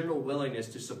indicates a general willingness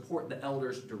to support the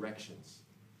elders' directions.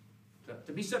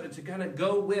 To be subject, to kind of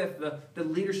go with the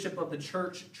leadership of the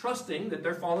church, trusting that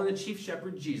they're following the chief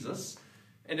shepherd, Jesus.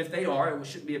 And if they are, it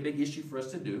shouldn't be a big issue for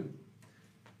us to do.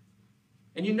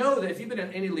 And you know that if you've been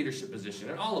in any leadership position,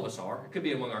 and all of us are, it could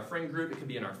be among our friend group, it could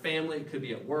be in our family, it could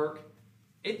be at work,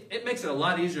 it makes it a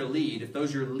lot easier to lead if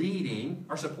those you're leading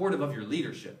are supportive of your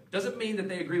leadership. Doesn't mean that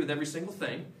they agree with every single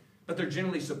thing, but they're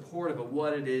generally supportive of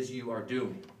what it is you are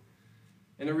doing.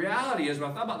 And the reality is, when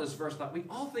I thought about this verse, I thought we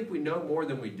all think we know more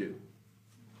than we do,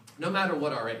 no matter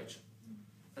what our age.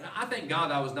 And I thank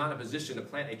God I was not in a position to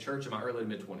plant a church in my early to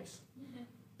mid-20s,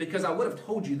 because I would have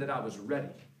told you that I was ready.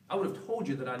 I would have told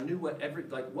you that I knew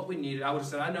what we needed. I would have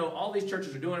said, I know all these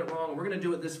churches are doing it wrong, and we're going to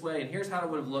do it this way, and here's how it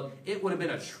would have looked. It would have been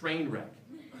a train wreck.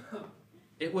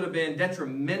 It would have been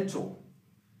detrimental.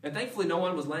 And thankfully, no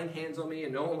one was laying hands on me,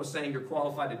 and no one was saying you're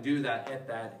qualified to do that at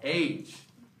that age.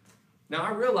 Now,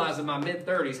 I realize in my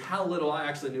mid-30s how little I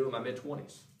actually knew in my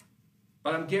mid-20s.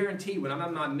 But I'm guaranteed when I'm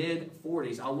in my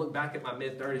mid-40s, I'll look back at my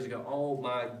mid-30s and go, oh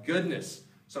my goodness.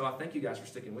 So I thank you guys for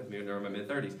sticking with me when they're in my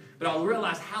mid-30s. But I'll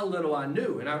realize how little I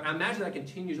knew. And I imagine that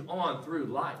continues on through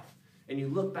life. And you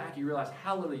look back, you realize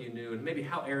how little you knew and maybe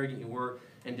how arrogant you were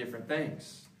in different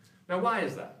things. Now, why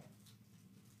is that?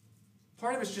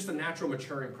 Part of it's just a natural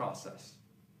maturing process.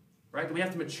 Right? We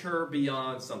have to mature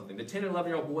beyond something. The 10 and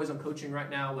 11-year-old boys I'm coaching right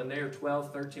now, when they're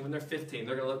 12, 13, when they're 15,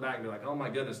 they're going to look back and be like, oh my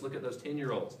goodness, look at those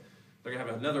 10-year-olds. They're going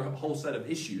to have another whole set of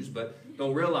issues, but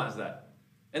they'll realize that.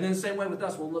 And then the same way with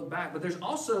us, we'll look back. But there's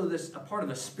also a part of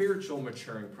a spiritual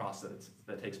maturing process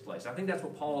that takes place. I think that's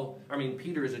what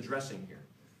Peter is addressing here.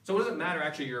 So it doesn't matter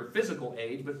actually your physical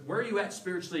age, but where are you at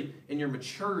spiritually in your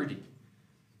maturity?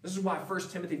 This is why 1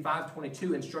 Timothy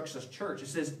 5:22 instructs us church. It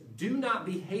says, do not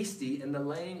be hasty in the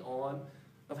laying on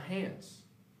of hands.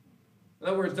 In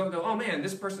other words, don't go, oh man,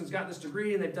 this person's got this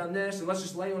degree and they've done this, and let's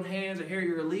just lay on hands and here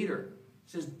you're a leader.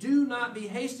 It says, do not be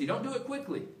hasty. Don't do it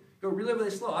quickly. Go really, really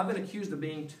slow. I've been accused of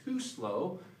being too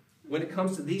slow when it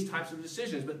comes to these types of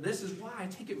decisions, but this is why I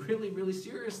take it really, really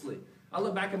seriously. I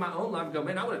look back at my own life and go,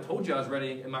 man, I would have told you I was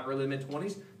ready in my early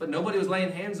mid-20s, but nobody was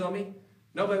laying hands on me.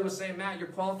 Nobody was saying, Matt, you're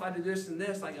qualified to do this and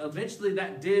this. Like, eventually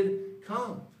that did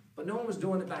come, but no one was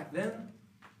doing it back then.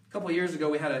 A couple of years ago,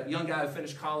 we had a young guy who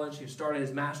finished college. He started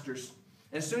his master's,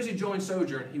 and as soon as he joined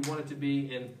Sojourn, he wanted to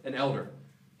be an elder.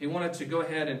 He wanted to go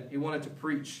ahead and he wanted to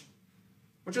preach.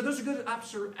 Those are good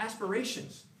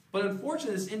aspirations. But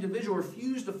unfortunately, this individual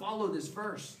refused to follow this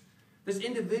verse. This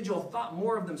individual thought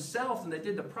more of themselves than they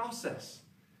did the process.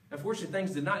 Unfortunately,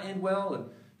 things did not end well and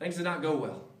things did not go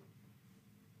well.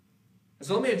 And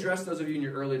so let me address those of you in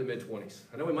your early to mid-20s.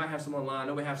 I know we might have some online. I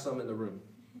know we have some in the room.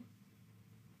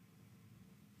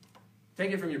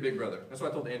 Take it from your big brother. That's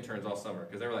what I told the interns all summer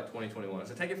because they were like 20, 21. I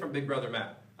said, take it from big brother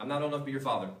Matt. I'm not old enough to be your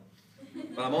father,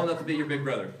 but I'm old enough to be your big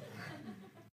brother.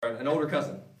 An older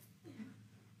cousin.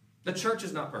 The church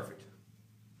is not perfect.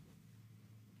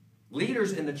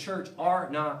 Leaders in the church are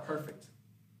not perfect.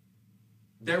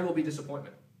 There will be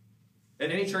disappointment.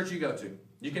 At any church you go to,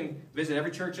 you can visit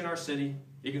every church in our city,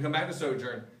 you can come back to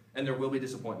Sojourn, and there will be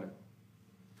disappointment.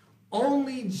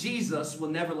 Only Jesus will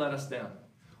never let us down.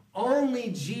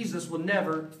 Only Jesus will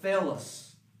never fail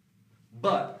us.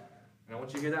 But, and I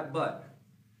want you to hear that but,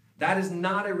 that is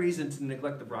not a reason to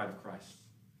neglect the bride of Christ.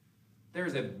 There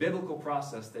is a biblical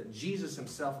process that Jesus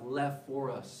himself left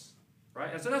for us,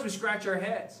 right? And sometimes we scratch our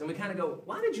heads and we kind of go,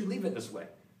 why did you leave it this way?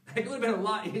 It would have been a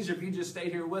lot easier if you just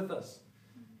stayed here with us.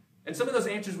 And some of those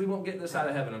answers we won't get this side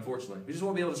of heaven, unfortunately. We just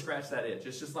won't be able to scratch that itch.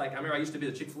 It's just like, I remember I used to be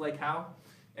the Chick-fil-A cow,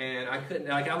 and I couldn't,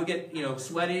 I would get,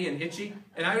 sweaty and itchy,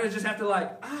 and I would just have to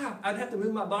I'd have to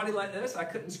move my body like this. I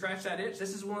couldn't scratch that itch.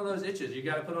 This is one of those itches you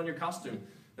got to put on your costume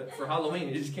for Halloween.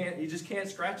 You just can't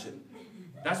scratch it.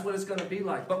 That's what it's going to be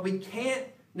like. But we can't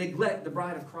neglect the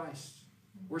bride of Christ.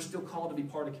 We're still called to be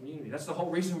part of community. That's the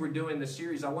whole reason we're doing this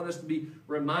series. I want us to be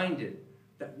reminded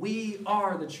that we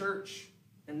are the church.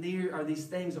 And there are these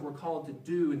things that we're called to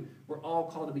do, and we're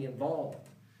all called to be involved.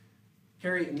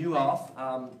 Carey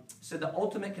Nieuwhof said the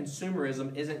ultimate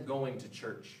consumerism isn't going to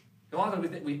church. A lot of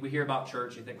times we hear about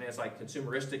church, and you think, man, it's like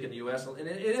consumeristic in the U.S., and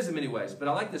it is in many ways, but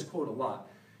I like this quote a lot.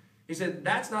 He said,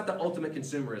 that's not the ultimate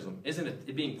consumerism, isn't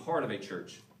it being part of a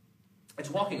church? It's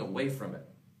walking away from it.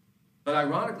 But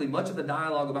ironically, much of the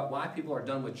dialogue about why people are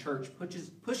done with church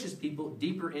pushes people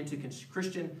deeper into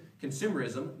Christian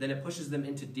consumerism than it pushes them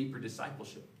into deeper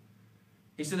discipleship.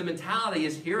 He said the mentality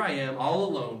is, here I am, all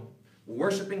alone,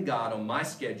 worshiping God on my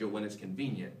schedule when it's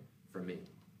convenient for me.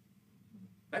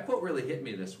 That quote really hit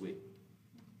me this week.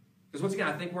 Because once again,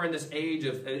 I think we're in this age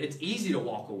of, it's easy to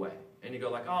walk away. And you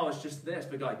go like, oh, it's just this.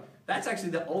 But like, that's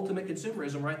actually the ultimate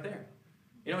consumerism right there.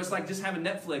 You know, it's like just having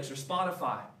Netflix or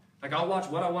Spotify. Like, I'll watch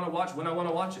what I want to watch when I want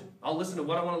to watch it. I'll listen to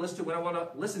what I want to listen to when I want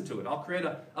to listen to it. I'll create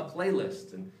a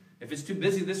playlist. And if it's too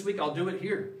busy this week, I'll do it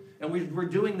here. And we're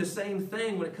doing the same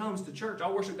thing when it comes to church.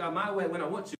 I'll worship God my way when I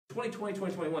want to. 2020,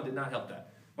 2021 did not help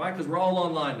that. Why? Because we're all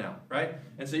online now, right?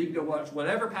 And so you can go watch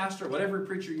whatever pastor, whatever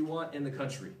preacher you want in the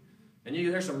country. And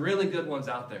there's some really good ones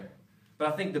out there.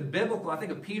 But I think I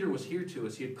think if Peter was here to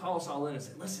us, he'd call us all in and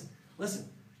say, listen,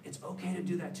 it's okay to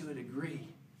do that to a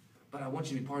degree, but I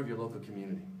want you to be part of your local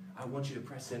community. I want you to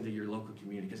press into your local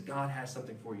community because God has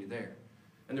something for you there.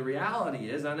 And the reality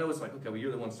is, I know it's like, okay, well,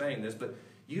 you're the one saying this, but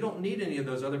you don't need any of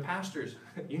those other pastors.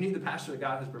 You need the pastor that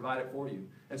God has provided for you.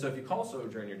 And so if you call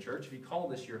Sojourn your church, if you call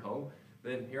this your home,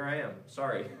 then here I am.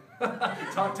 Sorry.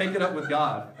 Take it up with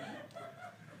God.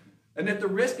 And at the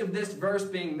risk of this verse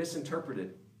being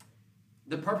misinterpreted,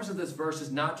 the purpose of this verse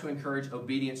is not to encourage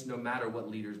obedience no matter what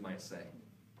leaders might say.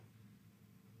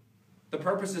 The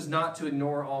purpose is not to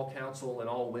ignore all counsel and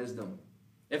all wisdom.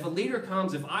 If a leader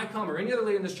comes, if I come, or any other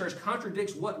leader in this church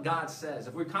contradicts what God says,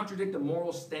 if we contradict the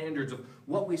moral standards of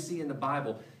what we see in the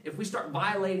Bible, if we start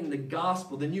violating the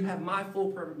gospel, then you have my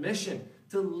full permission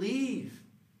to leave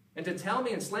and to tell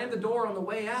me and slam the door on the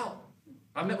way out.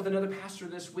 I met with another pastor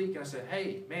this week, and I said,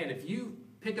 hey, man, if you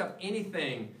pick up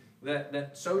anything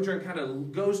that Sojourn kind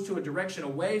of goes to a direction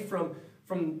away from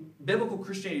biblical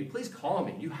Christianity, please call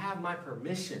me. You have my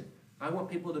permission. I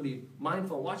want people to be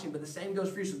mindful of watching, but the same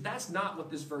goes for you. So that's not what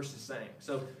this verse is saying.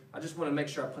 So I just want to make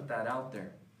sure I put that out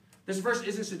there. This verse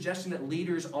isn't suggesting that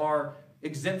leaders are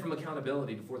exempt from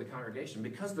accountability before the congregation,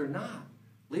 because they're not.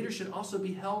 Leaders should also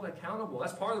be held accountable.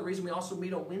 That's part of the reason we also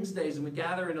meet on Wednesdays and we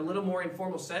gather in a little more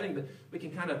informal setting, but we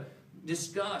can kind of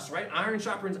discuss, right? Iron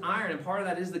sharpens iron, and part of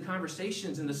that is the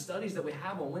conversations and the studies that we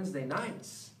have on Wednesday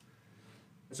nights.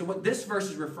 And so what this verse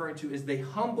is referring to is the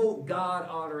humble,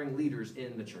 God-honoring leaders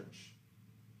in the church.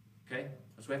 Okay?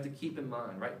 That's what we have to keep in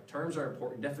mind, right? Terms are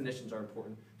important. Definitions are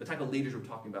important. The type of leaders we're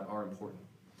talking about are important.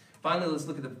 Finally, let's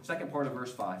look at the second part of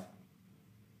verse 5. It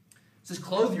says,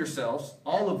 clothe yourselves,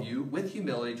 all of you, with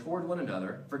humility toward one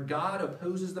another, for God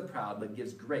opposes the proud, but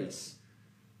gives grace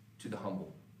to the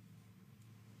humble.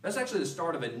 That's actually the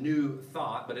start of a new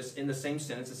thought, but it's in the same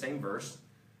sentence, the same verse,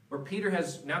 where Peter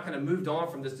has now kind of moved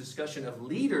on from this discussion of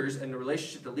leaders and the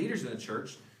relationship to leaders in the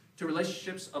church to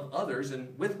relationships of others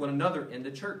and with one another in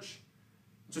the church.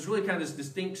 So it's really kind of this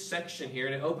distinct section here,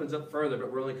 and it opens up further,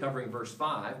 but we're only covering verse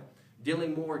 5,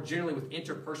 dealing more generally with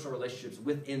interpersonal relationships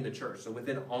within the church, so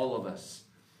within all of us.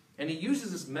 And he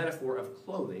uses this metaphor of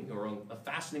clothing, or of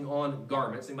fastening on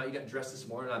garments. Anybody got dressed this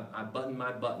morning? I buttoned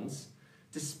my buttons,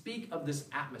 to speak of this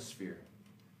atmosphere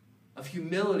of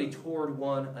humility toward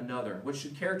one another, which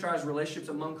should characterize relationships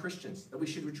among Christians, that we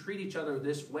should treat each other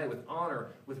this way, with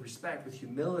honor, with respect, with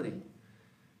humility.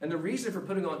 And the reason for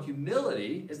putting on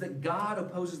humility is that God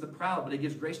opposes the proud, but he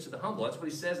gives grace to the humble. That's what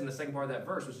he says in the second part of that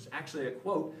verse, which is actually a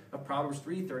quote of Proverbs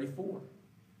 3:34.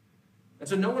 And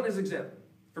so no one is exempt.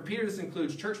 For Peter, this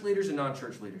includes church leaders and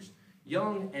non-church leaders,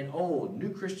 young and old,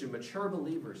 new Christian, mature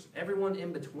believers, everyone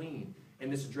in between.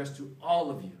 And this is addressed to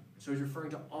all of you. So he's referring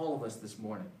to all of us this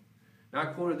morning. Now, I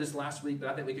quoted this last week, but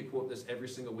I think we could quote this every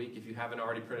single week if you haven't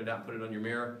already printed it out and put it on your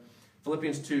mirror.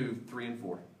 Philippians 2:3 and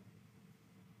 4.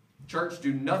 Church,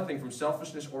 do nothing from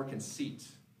selfishness or conceit,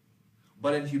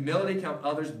 but in humility count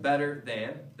others better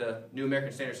than, the New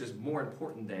American Standard says, more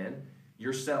important than,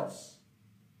 yourselves.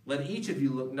 Let each of you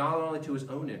look not only to his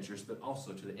own interest, but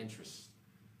also to the interests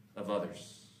of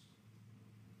others.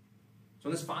 So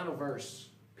in this final verse,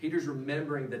 Peter's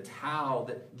remembering the towel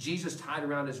that Jesus tied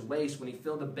around his waist when he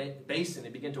filled the basin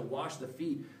and began to wash the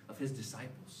feet of his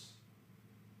disciples.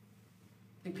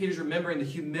 I think Peter's remembering the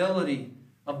humility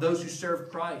of those who serve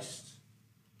Christ.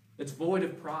 It's void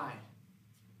of pride.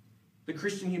 The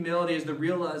Christian humility is the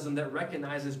realism that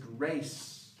recognizes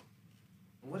grace.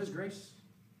 And what is grace?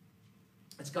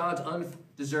 It's God's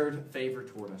undeserved favor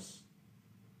toward us.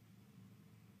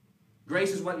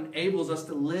 Grace is what enables us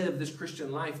to live this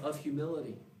Christian life of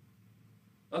humility.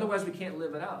 Otherwise, we can't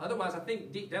live it out. Otherwise, I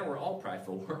think deep down we're all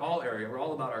prideful. We're all arrogant. We're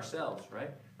all about ourselves,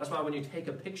 right? That's why when you take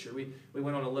a picture, we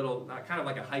went on a little, kind of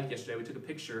like a hike yesterday. We took a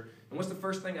picture, and what's the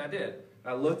first thing I did?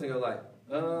 I looked and go like,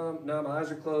 no, my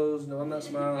eyes are closed. No, I'm not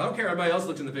smiling. I don't care how everybody else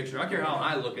looks in the picture. I care how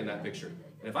I look in that picture.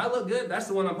 And if I look good, that's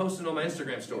the one I'm posting on my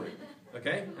Instagram story,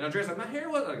 okay? And Andrea's like, my hair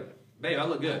was, like, babe, I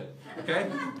look good,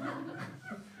 okay?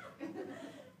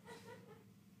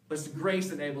 But it's the grace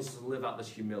that enables us to live out this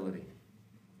humility.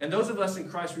 And those of us in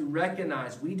Christ, we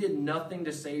recognize we did nothing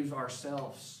to save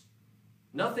ourselves.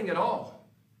 Nothing at all.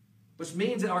 Which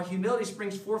means that our humility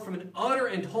springs forth from an utter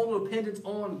and total dependence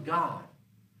on God.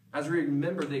 As we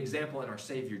remember the example in our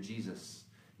Savior Jesus.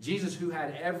 Jesus, who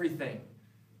had everything,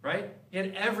 right? He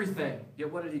had everything.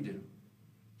 Yet what did he do?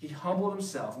 He humbled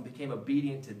himself and became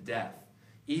obedient to death,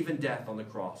 even death on the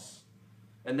cross.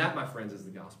 And that, my friends, is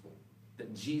the gospel.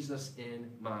 That Jesus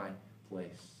in my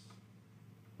place.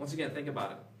 Once again, think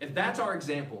about it. If that's our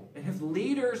example, and if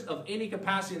leaders of any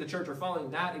capacity in the church are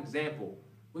following that example,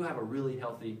 we'll have one really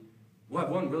healthy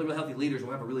leaders, and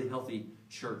we'll have a really healthy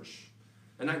church.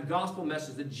 And that gospel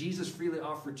message that Jesus freely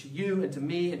offered to you and to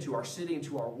me and to our city and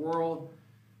to our world,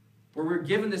 where we're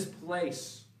given this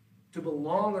place to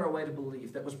belong in our way to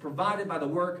belief that was provided by the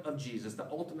work of Jesus, the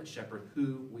ultimate shepherd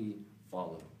who we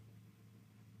follow.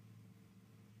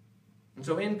 And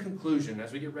so in conclusion,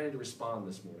 as we get ready to respond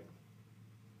this morning,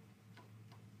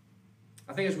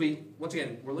 I think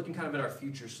we're looking kind of at our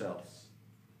future selves,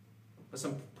 but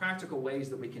some practical ways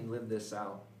that we can live this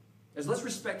out is let's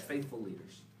respect faithful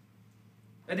leaders.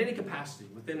 At any capacity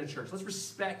within a church, let's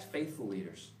respect faithful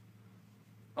leaders.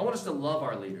 I want us to love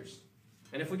our leaders.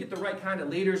 And if we get the right kind of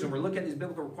leaders and we're looking at these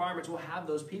biblical requirements, we'll have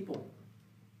those people.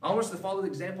 I want us to follow the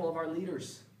example of our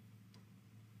leaders.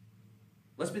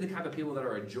 Let's be the kind of people that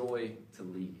are a joy to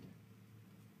lead.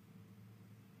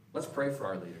 Let's pray for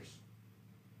our leaders.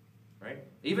 Right?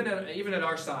 Even at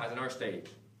our size and our stage,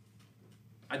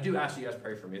 I do ask you guys to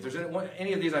pray for me. If there's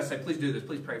any of these I say, please do this,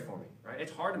 please pray for me. Right?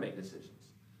 It's hard to make decisions.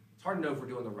 It's hard to know if we're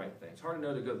doing the right thing. It's hard to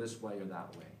know to go this way or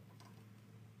that way.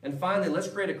 And finally, let's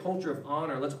create a culture of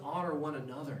honor. Let's honor one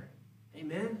another.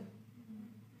 Amen?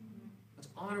 Let's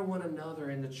honor one another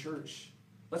in the church.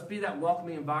 Let's be that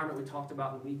welcoming environment we talked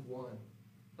about in week 1.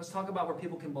 Let's talk about where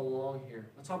people can belong here.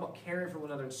 Let's talk about caring for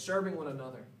one another and serving one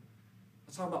another.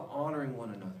 Let's talk about honoring one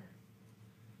another.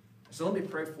 So let me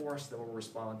pray for us, then we'll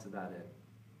respond to that end.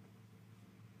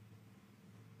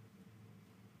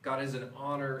 God, it is an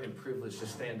honor and privilege to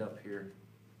stand up here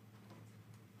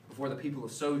before the people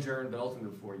of Sojourn, but ultimately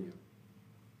before you.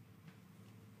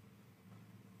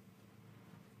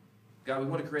 God, we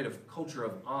want to create a culture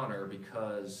of honor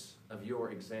because of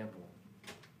your example.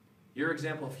 Your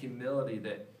example of humility,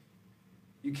 that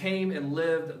you came and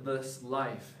lived this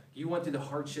life. You went through the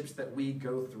hardships that we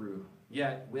go through,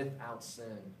 yet without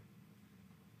sin.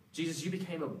 Jesus, you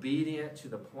became obedient to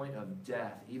the point of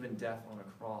death, even death on a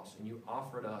cross, and you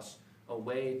offered us a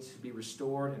way to be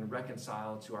restored and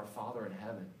reconciled to our Father in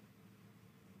heaven.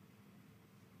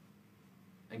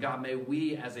 And God, may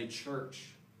we as a church,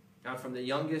 God, from the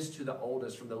youngest to the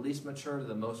oldest, from the least mature to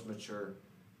the most mature,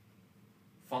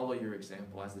 follow your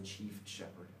example as the chief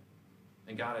shepherd.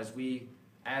 And God, as we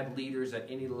add leaders at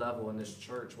any level in this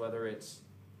church, whether it's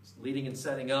leading and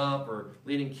setting up, or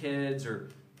leading kids, or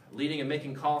leading and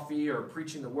making coffee, or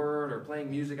preaching the word, or playing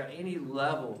music, at any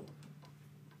level,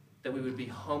 that we would be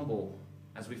humble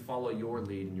as we follow your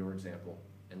lead and your example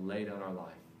and lay down our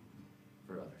life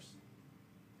for others.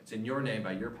 It's in your name,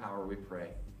 by your power, we pray.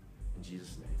 In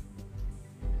Jesus' name.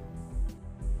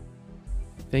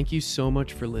 Thank you so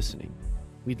much for listening.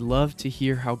 We'd love to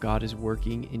hear how God is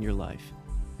working in your life.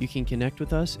 You can connect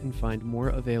with us and find more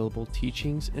available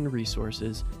teachings and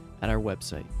resources at our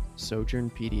website,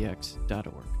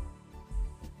 sojournpdx.org.